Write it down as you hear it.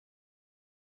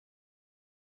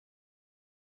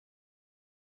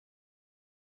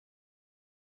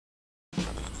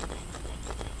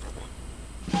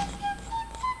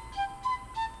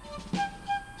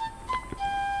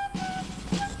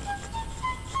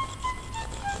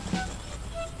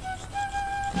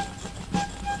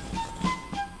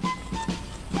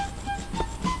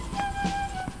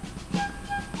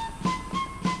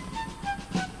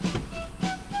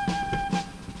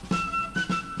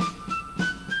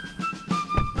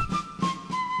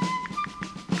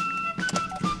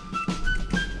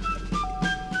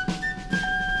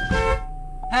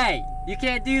You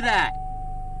can't do that.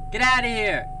 Get out of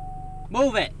here.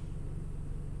 Move it.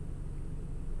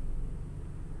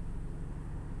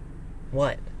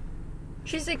 What?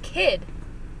 She's a kid.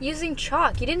 Using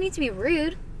chalk. You didn't need to be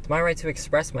rude. It's my right to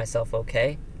express myself,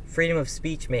 okay? Freedom of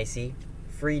speech, Macy.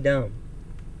 Freedom.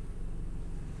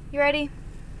 You ready?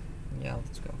 Yeah,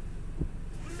 let's go.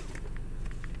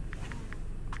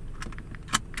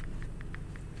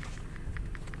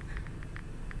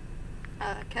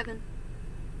 Kevin.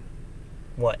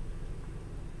 What?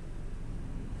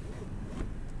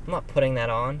 I'm not putting that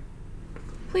on.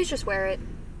 Please just wear it.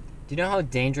 Do you know how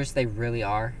dangerous they really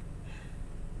are?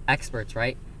 Experts,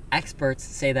 right? Experts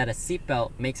say that a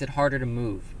seatbelt makes it harder to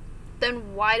move.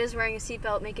 Then why does wearing a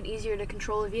seatbelt make it easier to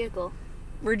control a vehicle?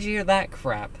 Where'd you hear that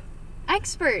crap?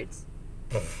 Experts!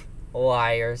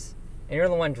 Liars. And you're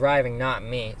the one driving, not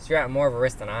me, so you're at more of a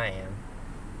risk than I am.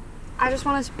 I just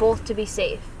want us both to be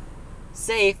safe.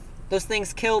 Safe? Those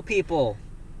things kill people.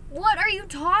 What are you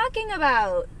talking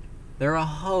about? They're a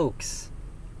hoax.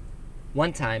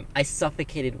 One time, I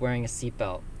suffocated wearing a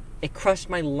seatbelt. It crushed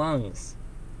my lungs.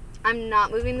 I'm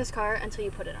not moving this car until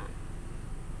you put it on.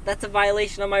 That's a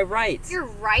violation of my rights. Your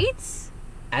rights?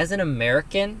 As an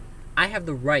American, I have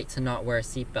the right to not wear a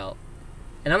seatbelt.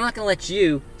 And I'm not going to let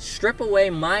you strip away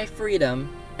my freedom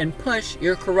and push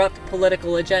your corrupt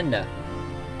political agenda.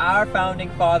 Our founding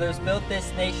fathers built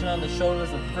this nation on the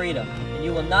shoulders of freedom, and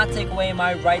you will not take away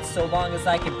my rights so long as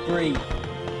I can breathe.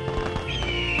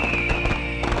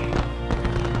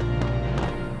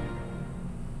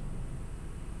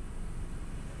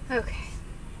 Okay.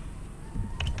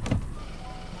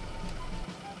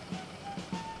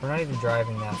 We're not even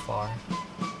driving that far.